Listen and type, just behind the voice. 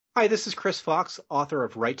Hi, this is Chris Fox, author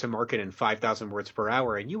of Right to Market in 5,000 Words Per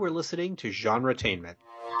Hour, and you are listening to Genretainment.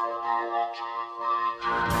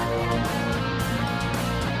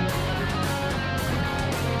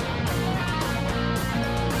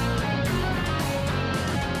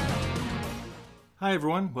 Hi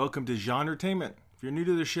everyone, welcome to Genretainment. If you're new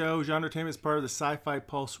to the show, Genretainment is part of the Sci-Fi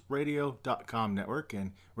Pulse Radio.com network,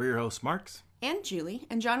 and we're your hosts, Marks and Julie,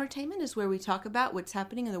 and Genretainment is where we talk about what's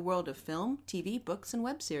happening in the world of film, TV, books, and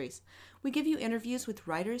web series. We give you interviews with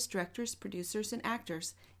writers, directors, producers, and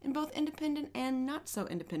actors in both independent and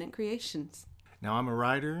not-so-independent creations. Now, I'm a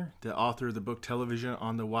writer, the author of the book Television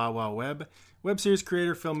on the Wild Wild web series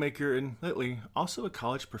creator, filmmaker, and lately also a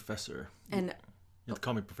college professor. And you have to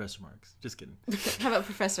call me Professor Marks. Just kidding. How about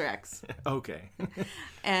Professor X? Okay.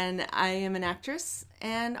 And I am an actress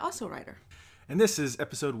and also a writer. And this is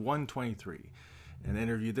episode 123. And the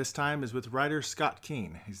interview this time is with writer Scott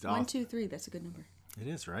King. He's the 123, that's a good number. It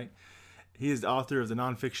is, right? He is the author of the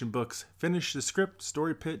nonfiction books Finish the Script,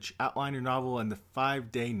 Story Pitch, Outline Your Novel, and the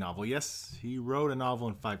 5-Day Novel. Yes, he wrote a novel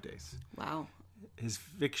in 5 days. Wow. His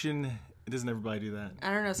fiction, doesn't everybody do that?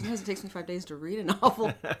 I don't know, sometimes it takes me 5 days to read a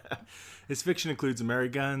novel. His fiction includes Mary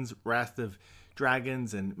Guns, Wrath of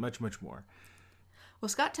Dragons, and much, much more. Well,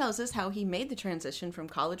 Scott tells us how he made the transition from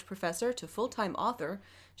college professor to full-time author,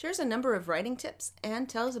 shares a number of writing tips, and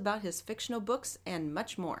tells about his fictional books and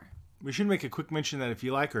much more. We should make a quick mention that if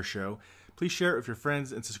you like our show, please share it with your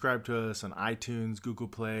friends and subscribe to us on iTunes, Google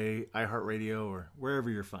Play, iHeartRadio, or wherever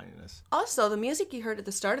you're finding us. Also, the music you heard at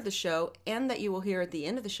the start of the show and that you will hear at the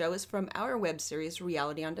end of the show is from our web series,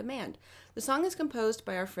 Reality on Demand. The song is composed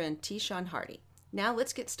by our friend T. Sean Hardy. Now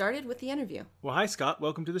let's get started with the interview. Well, hi, Scott.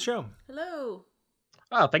 Welcome to the show. Hello.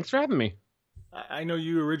 Oh, thanks for having me. I know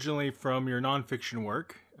you originally from your nonfiction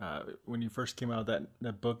work. When you first came out with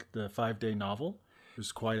that book, the 5-Day Novel, it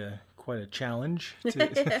was quite a challenge.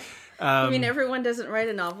 I mean, everyone doesn't write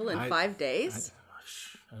a novel in 5 days.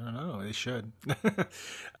 I don't know. They should. Can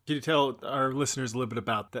you tell our listeners a little bit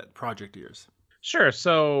about that project of yours? Sure.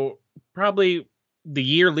 So probably the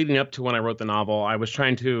year leading up to when I wrote the novel, I was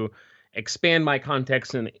trying to expand my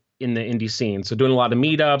context in the indie scene. So doing a lot of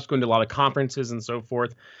meetups, going to a lot of conferences and so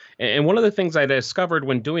forth. And one of the things I discovered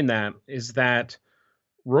when doing that is that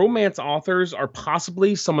romance authors are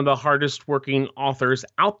possibly some of the hardest working authors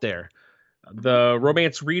out there. The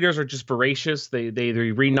romance readers are just voracious. They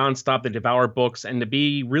read nonstop, they devour books. And to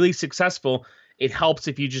be really successful, it helps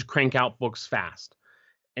if you just crank out books fast.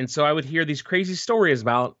 And so I would hear these crazy stories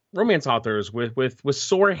about romance authors with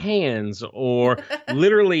sore hands or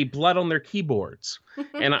literally blood on their keyboards.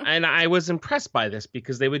 And I was impressed by this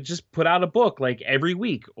because they would just put out a book like every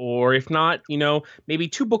week, or if not, maybe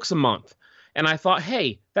 2 books a month. And I thought,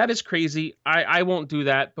 hey, that is crazy. I won't do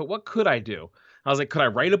that. But what could I do? I was like, could I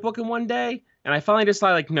write a book in 1 day? And I finally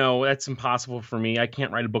decided, like, no, that's impossible for me. I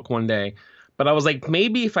can't write a book 1 day. But I was like,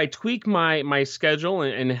 maybe if I tweak my schedule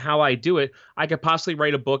and how I do it, I could possibly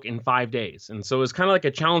write a book in 5 days. And so it was kind of like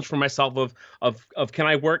a challenge for myself of can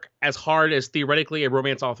I work as hard as theoretically a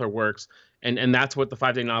romance author works? And that's what the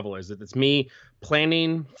 5-Day Novel is. It's me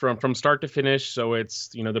planning from start to finish. So it's,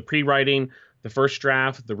 the pre-writing, the first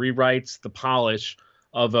draft, the rewrites, the polish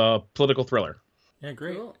of a political thriller. Yeah,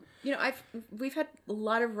 great. Cool. We've had a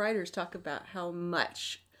lot of writers talk about how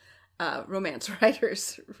much romance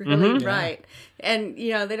writers really write, and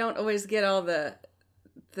they don't always get all their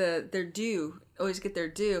due. Always get their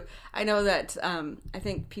due. I know that I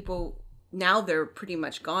think people now they're pretty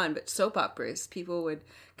much gone, but soap operas, people would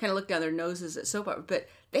kind of look down their noses at soap opera, but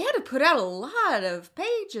they had to put out a lot of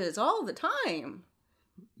pages all the time.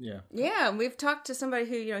 Yeah. We've talked to somebody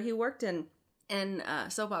who he worked in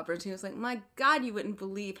soap operas, and he was like, "My God, you wouldn't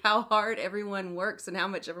believe how hard everyone works and how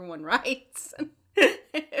much everyone writes."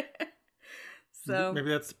 So maybe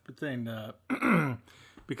that's the thing.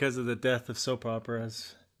 Because of the death of soap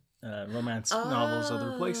operas, romance novels are the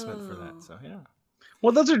replacement for that. So yeah.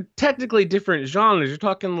 Well, those are technically different genres. You're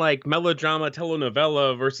talking like melodrama,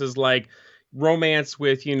 telenovela versus like romance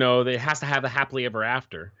with that has to have a happily ever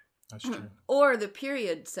after. That's true. Or the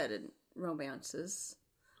period set in romances.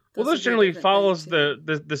 Those generally follows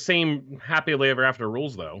the same happily ever after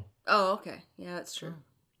rules, though. Oh, okay. Yeah, that's true.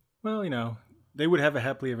 Well, they would have a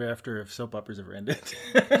happily ever after if soap operas ever ended.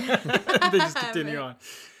 They just continue on.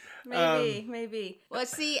 Maybe. Well,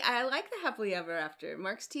 see, I like the happily ever after.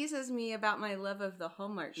 Marks teases me about my love of the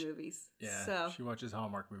Hallmark movies. Yeah, so she watches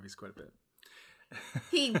Hallmark movies quite a bit.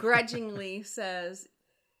 He grudgingly says,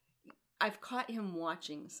 I've caught him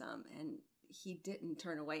watching some, and he didn't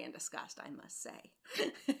turn away in disgust, I must say.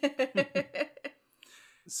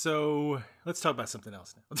 So let's talk about something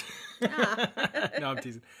else now. No, I'm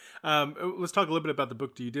teasing. Let's talk a little bit about the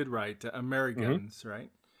book that you did write, Ameriguns, right?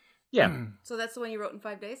 Yeah. So that's the one you wrote in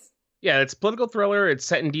 5 days? Yeah, it's a political thriller. It's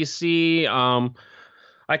set in DC.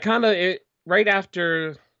 I kind of right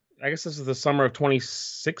after, I guess this is the summer of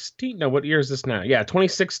 2016. No, what year is this now? Yeah,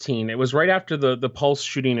 2016. It was right after the Pulse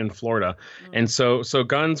shooting in Florida, and so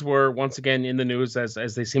guns were once again in the news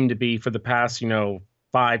as they seem to be for the past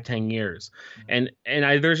 5-10 years, and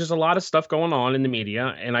there's just a lot of stuff going on in the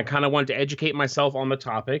media, and I kind of wanted to educate myself on the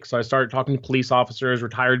topic. So I started talking to police officers,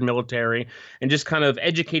 retired military, and just kind of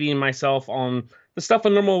educating myself on the stuff a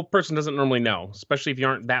normal person doesn't normally know, especially if you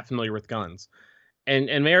aren't that familiar with guns. And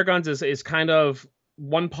Ameriguns is kind of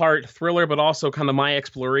one part thriller, but also kind of my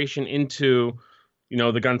exploration into,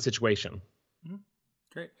 the gun situation.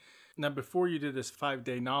 Great. Now, before you did this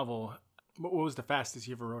 5-day novel, what was the fastest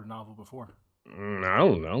you ever wrote a novel before? I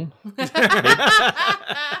don't know.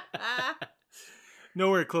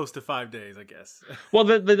 Nowhere close to 5 days, I guess. Well,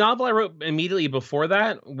 the novel I wrote immediately before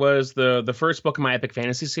that was the first book in my epic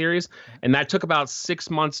fantasy series, and that took about 6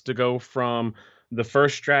 months to go from the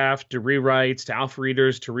first draft to rewrites to alpha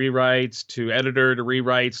readers to rewrites to editor to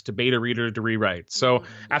rewrites to beta reader to rewrites. So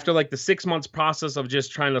after like the 6 months process of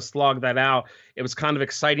just trying to slog that out, it was kind of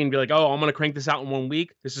exciting to be like, oh, I'm going to crank this out in 1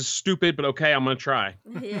 week. This is stupid, but okay, I'm going to try.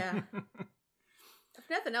 Yeah. If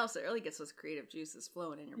nothing else, it really gets those creative juices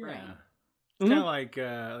flowing in your brain. It's kind of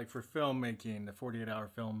like for filmmaking, the 48-hour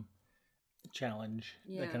film challenge,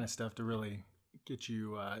 that kind of stuff to really get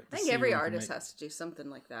you. I think every artist has to do something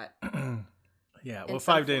like that. Yeah, well,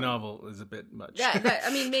 5-day novel is a bit much. Yeah,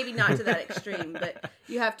 maybe not to that extreme, but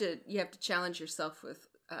you have to challenge yourself with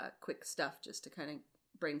quick stuff just to kind of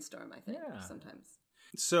brainstorm. I think sometimes.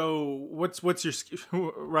 So what's your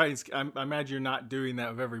writing? I imagine you're not doing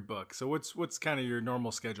that with every book. So what's kind of your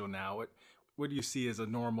normal schedule now? What do you see as a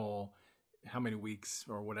normal? How many weeks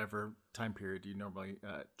or whatever time period do you normally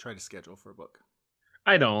try to schedule for a book?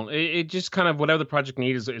 I don't. It just kind of whatever the project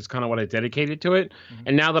needs is kind of what I dedicated to it. Mm-hmm.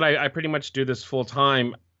 And now that I pretty much do this full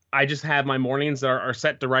time, I just have my mornings that are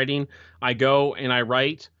set to writing. I go and I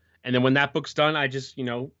write. And then when that book's done, I just,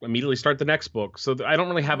 immediately start the next book. So I don't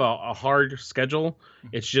really have a hard schedule.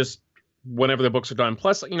 It's just whenever the books are done.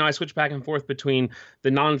 Plus, I switch back and forth between the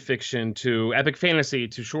nonfiction to epic fantasy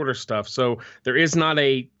to shorter stuff. So there is not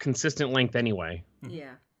a consistent length anyway.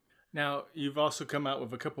 Yeah. Now, you've also come out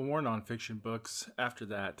with a couple more nonfiction books after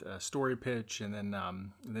that, Story Pitch, and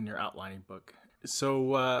then your outlining book.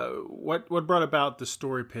 So what brought about the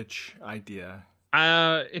Story Pitch idea?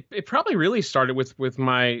 It probably really started with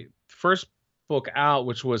my first book out,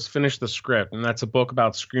 which was Finish the Script, and that's a book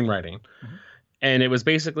about screenwriting. Mm-hmm. And it was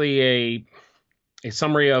basically a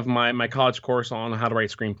summary of my college course on how to write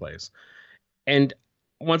screenplays. And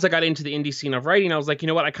once I got into the indie scene of writing, I was like, you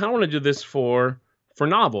know what, I kind of want to do this for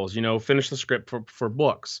novels, finish the script for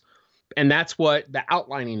books. And that's what the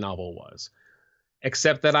outlining novel was.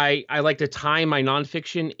 Except that I like to tie my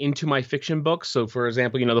nonfiction into my fiction books. So, for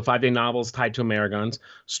example, the 5-day novel is tied to Ameriguns.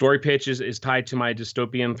 Story Pitch is tied to my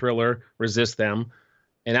dystopian thriller, Resist Them.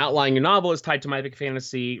 And outlining your novel is tied to my epic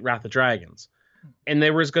fantasy, Wrath of Dragons. And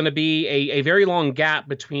there was going to be a very long gap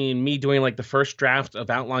between me doing like the first draft of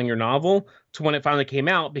outlining your novel to when it finally came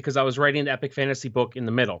out, because I was writing the epic fantasy book in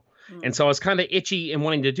the middle. And so I was kind of itchy and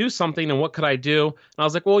wanting to do something, and what could I do? And I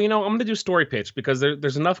was like, well, I'm going to do Story Pitch, because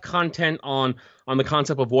there's enough content on the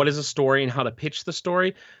concept of what is a story and how to pitch the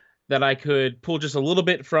story that I could pull just a little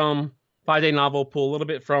bit from 5-day novel, pull a little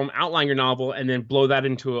bit from outline your novel, and then blow that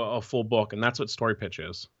into a full book. And that's what Story Pitch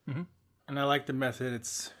is. Mm-hmm. And I like the method.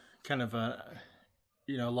 It's kind of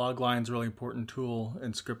log line's a really important tool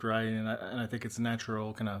in script writing, and I think it's a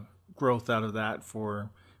natural kind of growth out of that for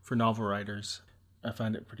novel writers. I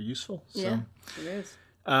find it pretty useful. Yeah, it is.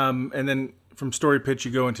 And then from Story Pitch,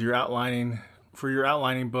 you go into your outlining. For your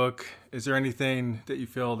outlining book, is there anything that you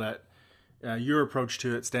feel that your approach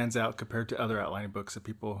to it stands out compared to other outlining books that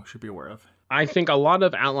people should be aware of? I think a lot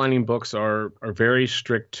of outlining books are very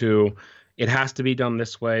strict to, it has to be done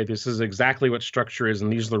this way. This is exactly what structure is,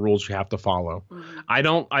 and these are the rules you have to follow. Mm-hmm.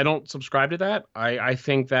 I don't subscribe to that. I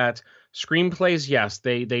think that screenplays, yes,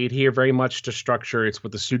 they adhere very much to structure. It's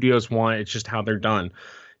what the studios want. It's just how they're done.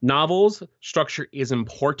 Novels, structure is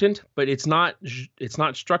important, but it's not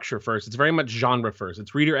structure first. It's very much genre first.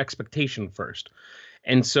 It's reader expectation first.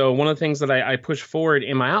 And so one of the things that I push forward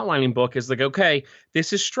in my outlining book is like, okay,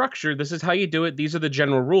 this is structure. This is how you do it. These are the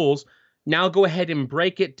general rules. Now go ahead and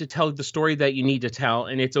break it to tell the story that you need to tell.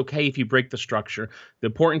 And it's okay if you break the structure. The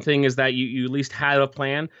important thing is that you at least have a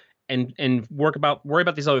plan and worry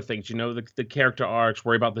about these other things, the character arcs,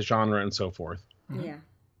 worry about the genre and so forth. Yeah.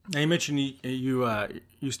 Now you mentioned you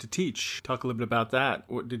used to teach. Talk a little bit about that.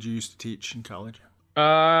 What did you used to teach in college?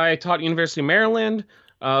 I taught University of Maryland.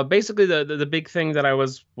 Basically, the big thing that I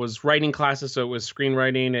was writing classes. So it was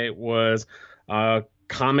screenwriting. It was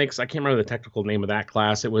comics. I can't remember the technical name of that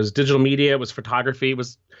class. It was digital media. It was photography. It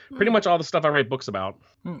was pretty much all the stuff I write books about.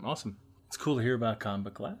 Awesome. It's cool to hear about comic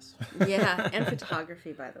book class. Yeah, and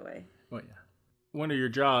photography, by the way. Oh, yeah. One of your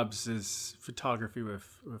jobs is photography with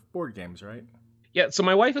board games, right? Yeah, so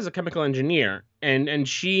my wife is a chemical engineer, and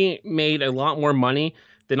she made a lot more money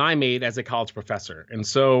than I made as a college professor. And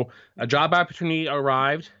so a job opportunity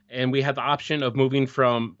arrived, and we had the option of moving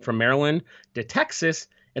from Maryland to Texas.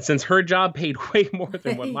 And since her job paid way more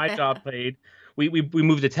than what my job paid, we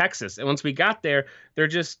moved to Texas. And once we got there,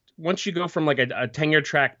 once you go from like a tenure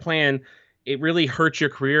track plan, it really hurts your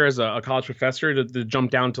career as a college professor to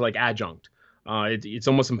jump down to like adjunct. It's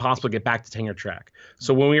almost impossible to get back to tenure track.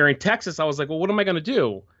 So when we were in Texas, I was like, well, what am I going to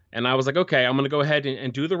do? And I was like, okay, I'm going to go ahead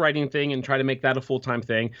and do the writing thing and try to make that a full-time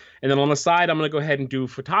thing. And then on the side, I'm going to go ahead and do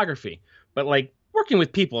photography. But like working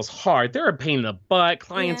with people is hard. They're a pain in the butt.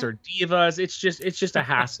 Clients are divas. It's just a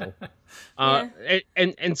hassle.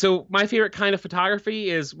 And so my favorite kind of photography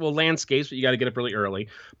is, well, landscapes, but you got to get up really early.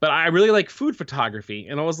 But I really like food photography.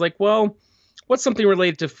 And I was like, well, what's something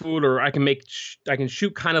related to food, or I can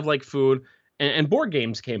shoot kind of like food. And board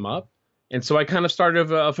games came up. And so I kind of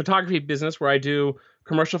started a photography business where I do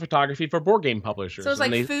commercial photography for board game publishers. So it's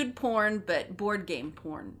like food porn, but board game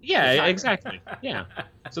porn. Yeah, exactly. Yeah.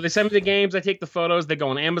 So they send me the games. I take the photos. They go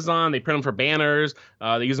on Amazon. They print them for banners.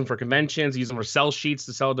 They use them for conventions. They use them for sell sheets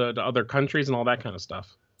to sell to other countries and all that kind of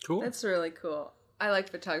stuff. Cool. That's really cool. I like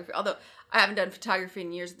photography. Although I haven't done photography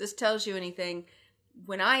in years. If this tells you anything,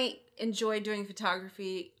 when I enjoyed doing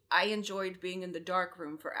photography, I enjoyed being in the dark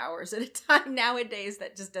room for hours at a time. Nowadays,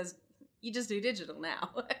 you just do digital now.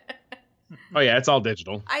 Oh yeah, it's all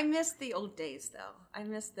digital. I miss the old days though. I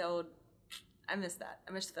miss that. I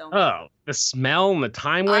miss film. Oh, the smell and the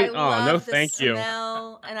time wait. Oh no, thank you.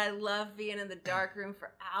 Smell, and I love being in the dark room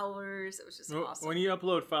for hours. It was just awesome. When you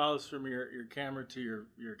upload files from your camera to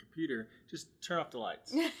your computer, just turn off the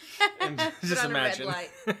lights and just imagine.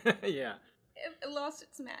 Red light. Yeah. It lost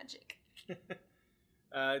its magic.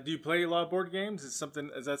 Do you play a lot of board games? Is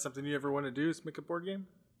that something you ever want to do? Is make a board game?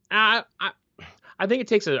 I think it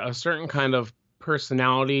takes a certain kind of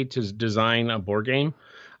personality to design a board game.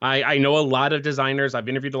 I know a lot of designers. I've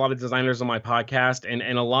interviewed a lot of designers on my podcast,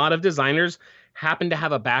 and a lot of designers happen to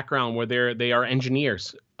have a background where they are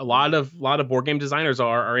engineers. A lot of board game designers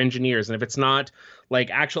are engineers, and if it's not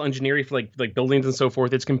like actual engineering for like buildings and so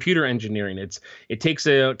forth, it's computer engineering. It takes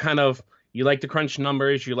a kind of, you like to crunch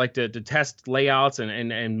numbers, you like to test layouts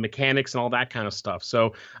and mechanics and all that kind of stuff.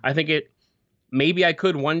 So I think maybe I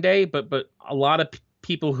could one day, but a lot of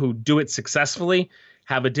people who do it successfully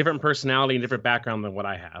have a different personality and different background than what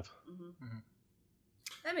I have. Mm-hmm.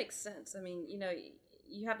 That makes sense. I mean,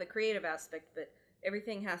 you have the creative aspect, but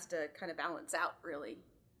everything has to kind of balance out, really.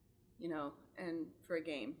 And for a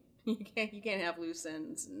game, you can't have loose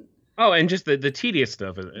ends and. Oh, and just the tedious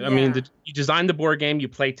stuff. I mean, you design the board game, you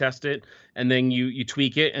play test it, and then you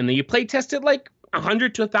tweak it, and then you play test it like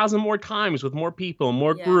 100 to 1,000 more times with more people,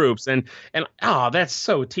 more groups, and that's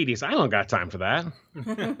so tedious. I don't got time for that.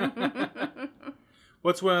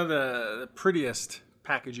 What's one of the prettiest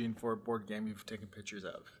packaging for a board game you've taken pictures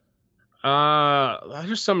of?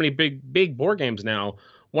 There's so many big board games now.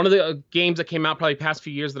 One of the games that came out probably past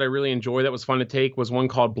few years that I really enjoyed that was fun to take was one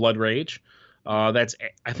called Blood Rage. I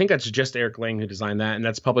think that's just Eric Lang who designed that, and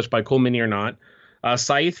that's published by Cool Mini or Not.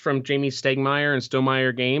 Scythe from Jamie Stegmaier and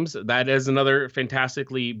Stonemaier Games. That is another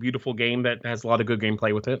fantastically beautiful game that has a lot of good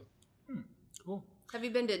gameplay with it. Cool. Have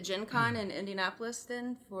you been to Gen Con in Indianapolis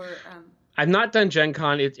then? I've not done Gen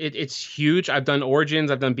Con. It's huge. I've done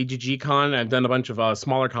Origins. I've done BGG Con. I've done a bunch of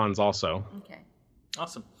smaller cons also. Okay.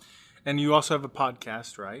 Awesome. And you also have a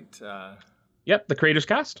podcast, right? Yep, the Creators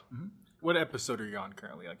Cast. Mm-hmm. What episode are you on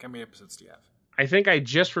currently? Like, how many episodes do you have? I think I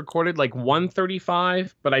just recorded like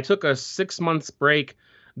 135, but I took a 6 months break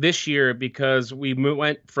this year because we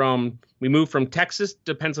moved from Texas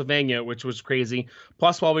to Pennsylvania, which was crazy.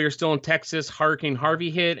 Plus, while we were still in Texas, Hurricane Harvey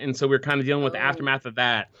hit, and so we were kind of dealing with the aftermath of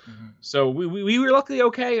that. Mm-hmm. So we were luckily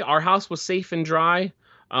okay. Our house was safe and dry,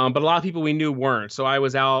 but a lot of people we knew weren't. So I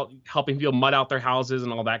was out helping people mud out their houses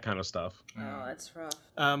and all that kind of stuff. Oh, that's rough.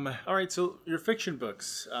 All right, so your fiction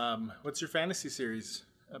books. What's your fantasy series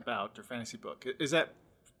about, or fantasy book? Is that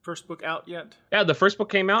first book out yet? Yeah, the first book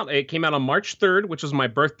came out. It came out on March 3rd, which was my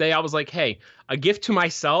birthday. I was like, hey, a gift to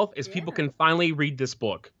myself is people can finally read this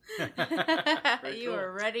book. You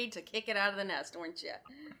were ready to kick it out of the nest, weren't you?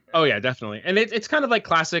 Oh yeah, definitely. And it's kind of like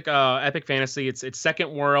classic epic fantasy. It's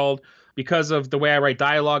second world because of the way I write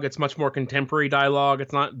dialogue. It's much more contemporary dialogue.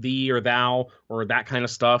 It's not thee or thou or that kind of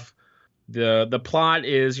stuff. The plot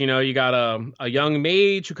is, you got a young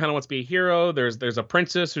mage who kind of wants to be a hero. There's a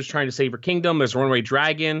princess who's trying to save her kingdom. There's a runaway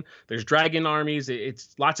dragon. There's dragon armies.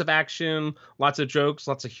 It's lots of action, lots of jokes,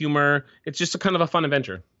 lots of humor. It's just a kind of a fun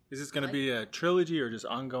adventure. Is this going to be a trilogy or just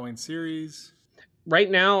ongoing series? Right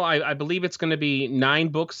now, I believe it's going to be 9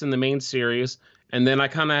 books in the main series. And then I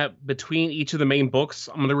kind of, between each of the main books,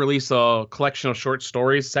 I'm going to release a collection of short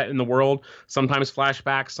stories set in the world. Sometimes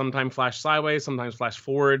flashbacks, sometimes flash sideways, sometimes flash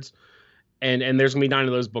forwards. And there's going to be 9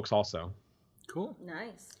 of those books also. Cool.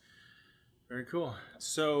 Nice. Very cool.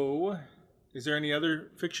 So, is there any other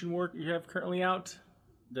fiction work you have currently out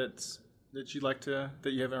that you'd like that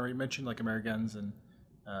you haven't already mentioned, like Ameriguns and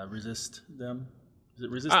Resist Them? Is it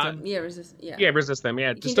Resist Them? Yeah, Resist. Yeah. Yeah, Resist Them.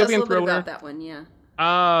 Yeah, Can you tell us a dystopian little bit thriller. about that one?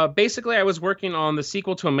 Yeah. Basically, I was working on the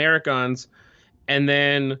sequel to Ameriguns, and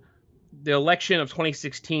then the election of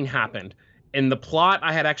 2016 happened. And the plot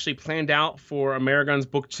I had actually planned out for Ameriguns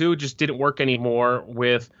Book 2 just didn't work anymore,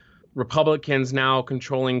 with Republicans now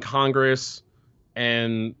controlling Congress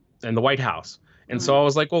and the White House. And so I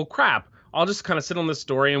was like, well, crap, I'll just kind of sit on this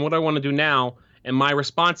story, and what I want to do now. And my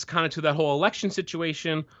response kind of to that whole election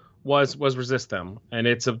situation was Resist Them. And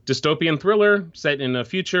it's a dystopian thriller set in a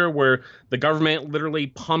future where the government literally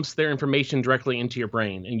pumps their information directly into your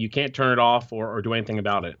brain, and you can't turn it off or do anything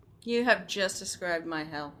about it. You have just described my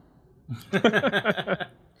hell.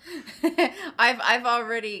 I've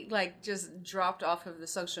already just dropped off of the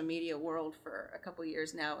social media world for a couple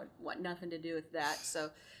years now and want nothing to do with that. So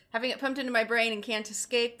having it pumped into my brain and can't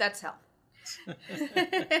escape, that's hell.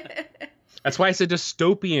 That's why it's a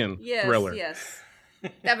dystopian thriller. Yes.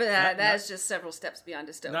 That is just several steps beyond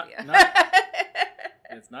dystopia.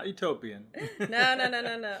 It's not utopian.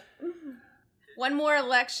 No. One more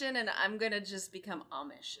election and I'm going to just become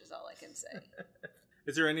Amish is all I can say.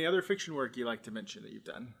 Is there any other fiction work you like to mention that you've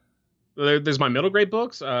done? There's my middle grade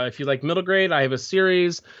books. If you like middle grade, I have a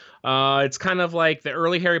series. It's kind of like the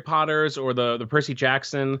early Harry Potters or the Percy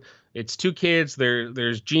Jackson. It's 2 kids.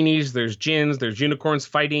 There's genies, there's djinns, there's unicorns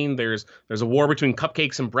fighting. There's a war between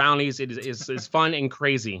cupcakes and brownies. It's fun and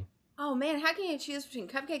crazy. Oh man, how can you choose between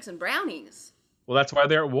cupcakes and brownies? Well, that's why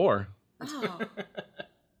they're at war. Oh,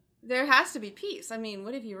 there has to be peace. I mean,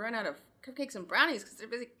 what if you run out of cupcakes and brownies because they're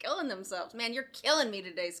busy killing themselves? Man, you're killing me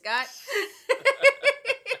today, Scott.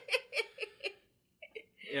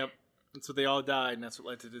 Yep. And so they all died, and that's what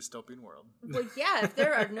led to the dystopian world. Well, yeah, if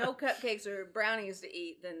there are no cupcakes or brownies to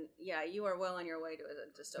eat, then yeah, you are well on your way to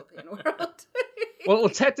a dystopian world. Well,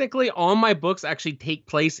 technically, all my books actually take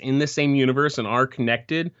place in the same universe and are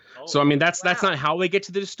connected. Oh, so, I mean, that's not how they get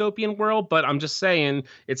to the dystopian world, but I'm just saying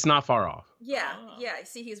it's not far off. Yeah.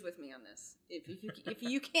 See, he's with me on this. If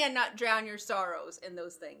you cannot drown your sorrows in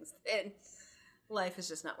those things, then life is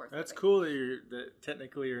just not worth it. That's cool that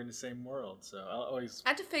technically you're in the same world. So I'll always I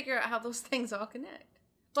have to figure out how those things all connect.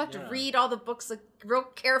 We'll have to read all the books real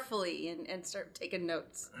carefully and start taking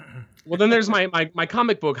notes. Well, then there's my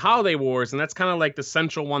comic book, Holiday Wars, and that's kind of like the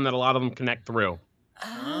central one that a lot of them connect through.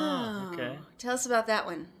 Oh, okay. Tell us about that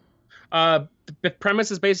one. The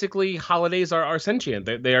premise is basically holidays are sentient.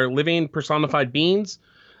 They are living personified beings,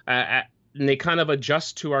 and they kind of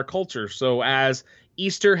adjust to our culture. So as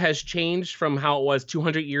Easter has changed from how it was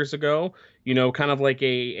 200 years ago, kind of like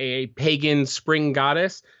a pagan spring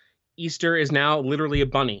goddess, Easter is now literally a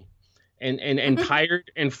bunny. And tired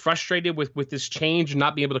and frustrated with this change and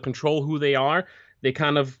not being able to control who they are, they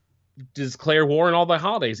kind of declare war on all the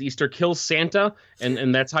holidays. Easter kills Santa,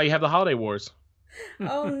 and that's how you have the holiday wars.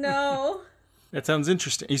 Oh, no. That sounds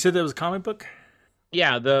interesting. You said that was a comic book?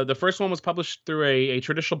 Yeah, the first one was published through a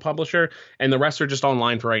traditional publisher, and the rest are just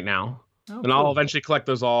online for right now. Oh, and cool. I'll eventually collect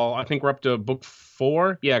those all. I think we're up to book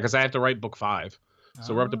 4. Yeah, because I have to write book 5.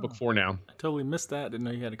 So we're up to book 4 now. I totally missed that. Didn't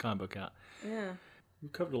know you had a comic book out. Yeah. You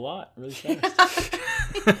covered a lot really fast.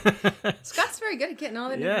 Scott's very good at getting all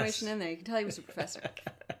that information in there. You can tell he was a professor.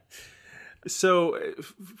 So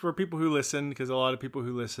for people who listen, because a lot of people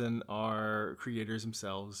who listen are creators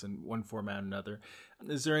themselves in one format or another,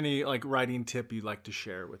 is there any writing tip you'd like to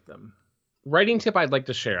share with them? Writing tip I'd like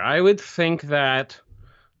to share. I would think that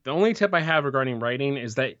the only tip I have regarding writing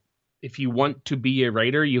is that if you want to be a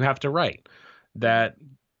writer, you have to write. That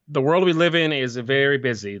the world we live in is very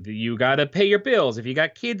busy. You got to pay your bills. If you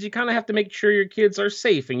got kids, you kind of have to make sure your kids are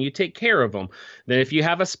safe and you take care of them. Then if you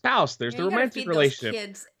have a spouse, there's the romantic relationship. You gotta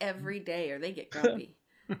feed those kids every day or they get grumpy.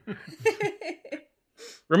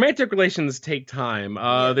 Romantic relations take time.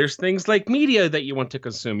 There's things like media that you want to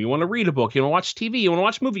consume. You want to read a book. You want to watch TV. You want to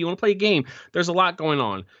watch a movie. You want to play a game. There's a lot going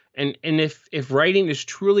on. And if writing is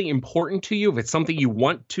truly important to you, if it's something you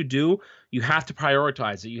want to do, you have to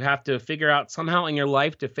prioritize it. You have to figure out somehow in your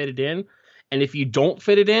life to fit it in. And if you don't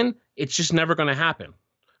fit it in, it's just never going to happen.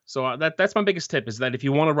 So that's my biggest tip, is that if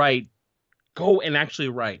you want to write, go and actually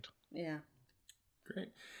write. Yeah. Great.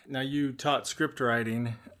 Now, you taught script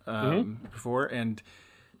writing before, and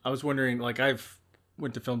I was wondering, like, I've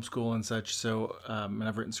went to film school and such, so and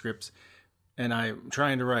I've written scripts, and I'm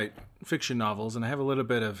trying to write fiction novels, and I have a little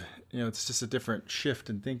bit of, it's just a different shift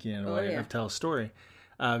in thinking in a way of tell a story.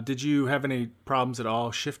 Did you have any problems at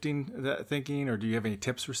all shifting that thinking, or do you have any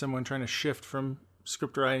tips for someone trying to shift from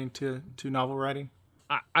script writing to novel writing?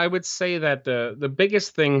 I would say that the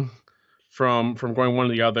biggest thing from going one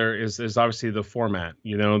to the other is obviously the format.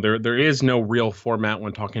 There is no real format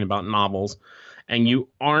when talking about novels, and you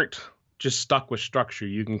aren't just stuck with structure.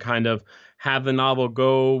 You can kind of have the novel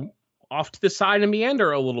go off to the side and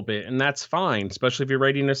meander a little bit, and that's fine, especially if you're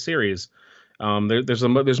writing a series.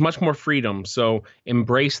 There's much more freedom, so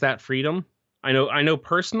embrace that freedom. I know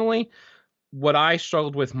personally, what I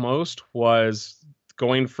struggled with most was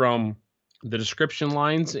going from the description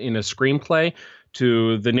lines in a screenplay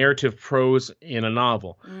to the narrative prose in a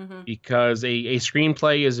novel, because a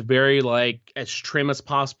screenplay is very like as trim as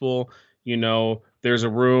possible. There's a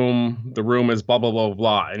room, the room is blah, blah, blah,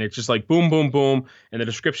 blah. And it's just like boom, boom, boom. And the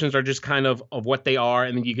descriptions are just kind of what they are.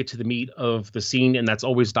 And then you get to the meat of the scene, and that's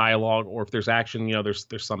always dialogue. Or if there's action, there's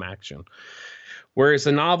some action. Whereas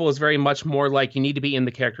a novel is very much more like you need to be in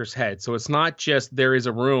the character's head. So it's not just there is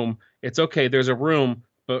a room. It's okay, there's a room,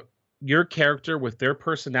 but your character with their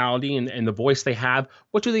personality and the voice they have,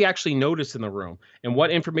 what do they actually notice in the room? And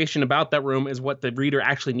what information about that room is what the reader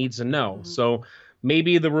actually needs to know. So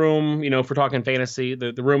maybe the room, if we're talking fantasy,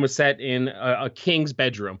 the room is set in a king's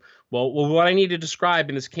bedroom. Well, what I need to describe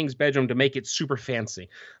in this king's bedroom to make it super fancy.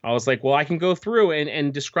 I was like, well, I can go through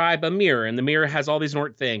and describe a mirror, and the mirror has all these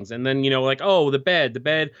things. And then, the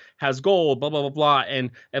bed has gold, blah, blah, blah, blah.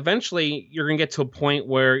 And eventually you're going to get to a point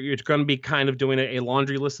where you're going to be kind of doing a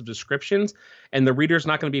laundry list of descriptions, and the reader's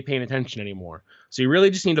not going to be paying attention anymore. So you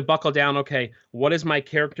really just need to buckle down. Okay, what is my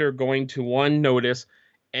character going to, notice?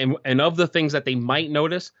 And of the things that they might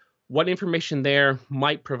notice, what information there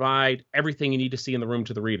might provide everything you need to see in the room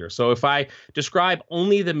to the reader. So if I describe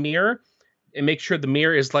only the mirror and make sure the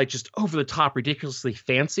mirror is like just over the top, ridiculously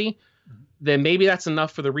fancy, then maybe that's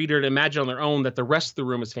enough for the reader to imagine on their own that the rest of the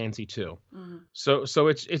room is fancy too. So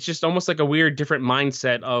it's just almost like a weird different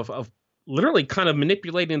mindset of literally kind of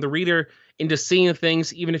manipulating the reader into seeing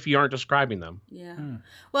things even if you aren't describing them. Yeah.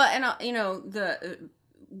 Well, and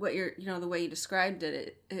the way you described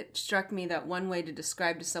it struck me that one way to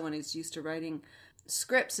describe to someone who's used to writing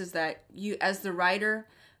scripts is that you, as the writer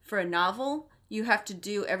for a novel, you have to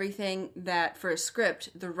do everything that for a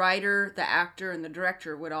script, the writer, the actor, and the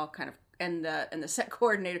director would all kind of, and the set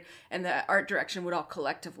coordinator and the art direction would all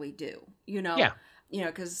collectively do, Yeah.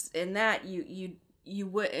 Because in that you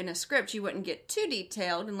would, in a script, you wouldn't get too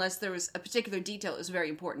detailed unless there was a particular detail that was very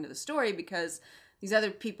important to the story, because these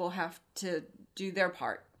other people have to do their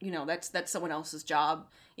part. That's someone else's job,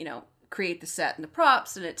 create the set and the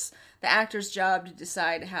props, and it's the actor's job to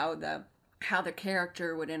decide how the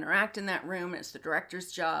character would interact in that room. It's the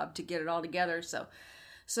director's job to get it all together.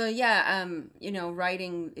 So yeah,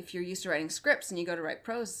 writing, if you're used to writing scripts and you go to write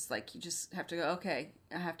prose, it's like you just have to go, okay,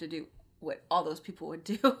 I have to do what all those people would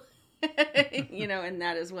do, in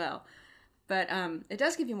that as well. But it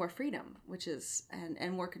does give you more freedom, which is,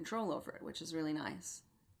 and more control over it, which is really nice.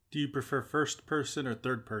 Do you prefer first person or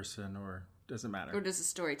third person, or does it matter? Or does the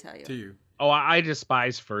story tell you? To you? Oh, I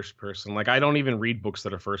despise first person. Like, I don't even read books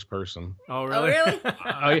that are first person. Oh, really? Oh,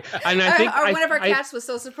 really? And I think one of our cats was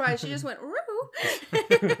so surprised, she just went, "Roo!"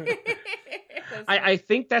 I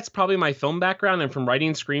think that's probably my film background, and from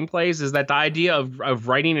writing screenplays, is that the idea of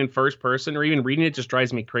writing in first person or even reading it just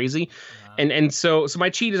drives me crazy. And so my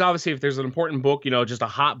cheat is obviously if there's an important book, just a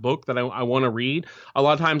hot book that I want to read. A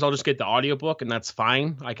lot of times I'll just get the audiobook, and that's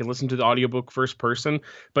fine. I can listen to the audiobook first person,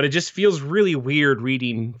 but it just feels really weird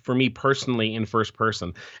reading for me personally in first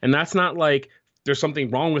person. And that's not like there's something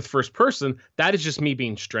wrong with first person. That is just me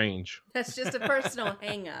being strange. That's just a personal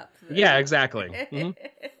hang up. Yeah, exactly. Mm-hmm.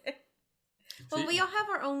 Well, we all have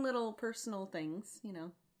our own little personal things,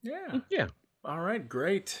 Yeah. Yeah. All right,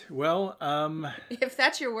 great. Well, if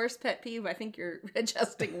that's your worst pet peeve, I think you're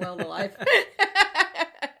adjusting well to life.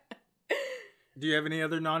 Do you have any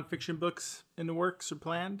other nonfiction books in the works or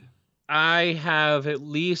planned? I have at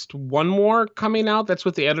least one more coming out. That's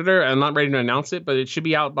with the editor. I'm not ready to announce it, but it should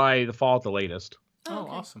be out by the fall at the latest. Oh,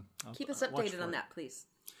 okay. Awesome. Keep us I'll watch updated for on it. that, please.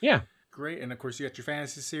 Yeah. Great. And of course, you got your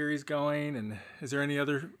fantasy series going. And is there any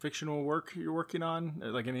other fictional work you're working on?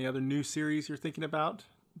 Like any other new series you're thinking about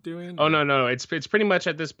doing? Oh no. It's pretty much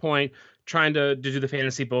at this point trying to do the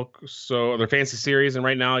fantasy book, so the fantasy series, and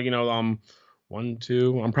right now, I'm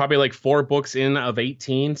probably like 4 books in of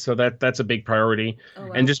 18, so that's a big priority, Oh,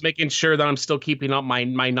 wow. and just making sure that I'm still keeping up my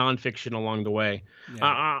nonfiction along the way.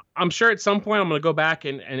 Yeah. I'm sure at some point I'm going to go back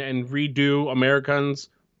and redo Americans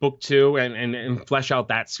book 2 and flesh out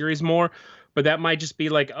that series more, but that might just be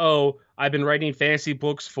like, oh, I've been writing fantasy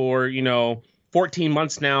books for 14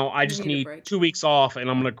 months now. I just need a need break. 2 weeks off, and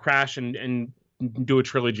I'm going to crash and do a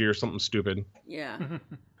trilogy or something stupid. Yeah.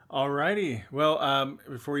 Alrighty. Well,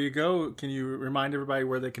 before you go, can you remind everybody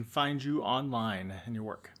where they can find you online and your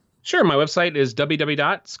work? Sure. My website is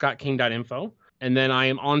www.scottking.info. And then I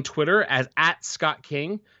am on Twitter as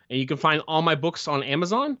 @ScottKing. And you can find all my books on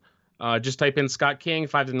Amazon. Just type in Scott King,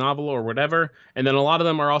 5 the novel, or whatever. And then a lot of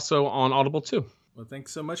them are also on Audible too. Well,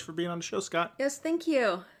 thanks so much for being on the show, Scott. Yes, thank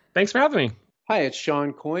you. Thanks for having me. Hi, it's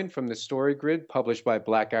Sean Coyne from the Story Grid, published by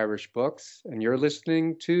Black Irish Books, and you're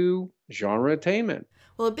listening to Genretainment.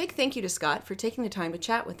 Well, a big thank you to Scott for taking the time to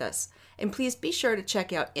chat with us. And please be sure to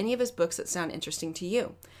check out any of his books that sound interesting to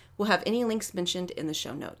you. We'll have any links mentioned in the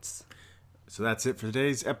show notes. So that's it for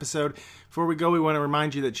today's episode. Before we go, we want to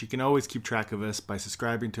remind you that you can always keep track of us by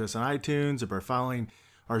subscribing to us on iTunes or by following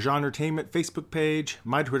our Genretainment Facebook page,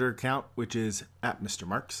 my Twitter account, which is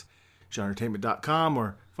 @MrMarks, genretainment.com,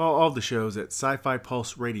 or follow all the shows at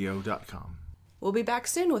sci-fi-pulse-radio.com. We'll be back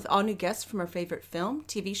soon with all new guests from our favorite film,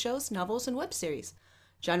 TV shows, novels, and web series.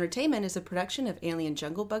 Genretainment is a production of Alien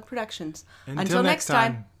Jungle Bug Productions. Until next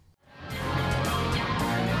time.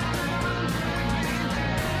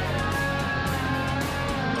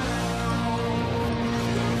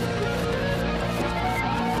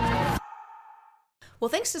 Well,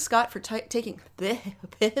 thanks to Scott for taking...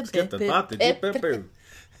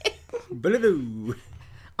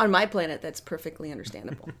 On my planet, that's perfectly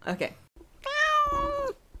understandable. Okay.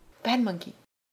 Bad monkey.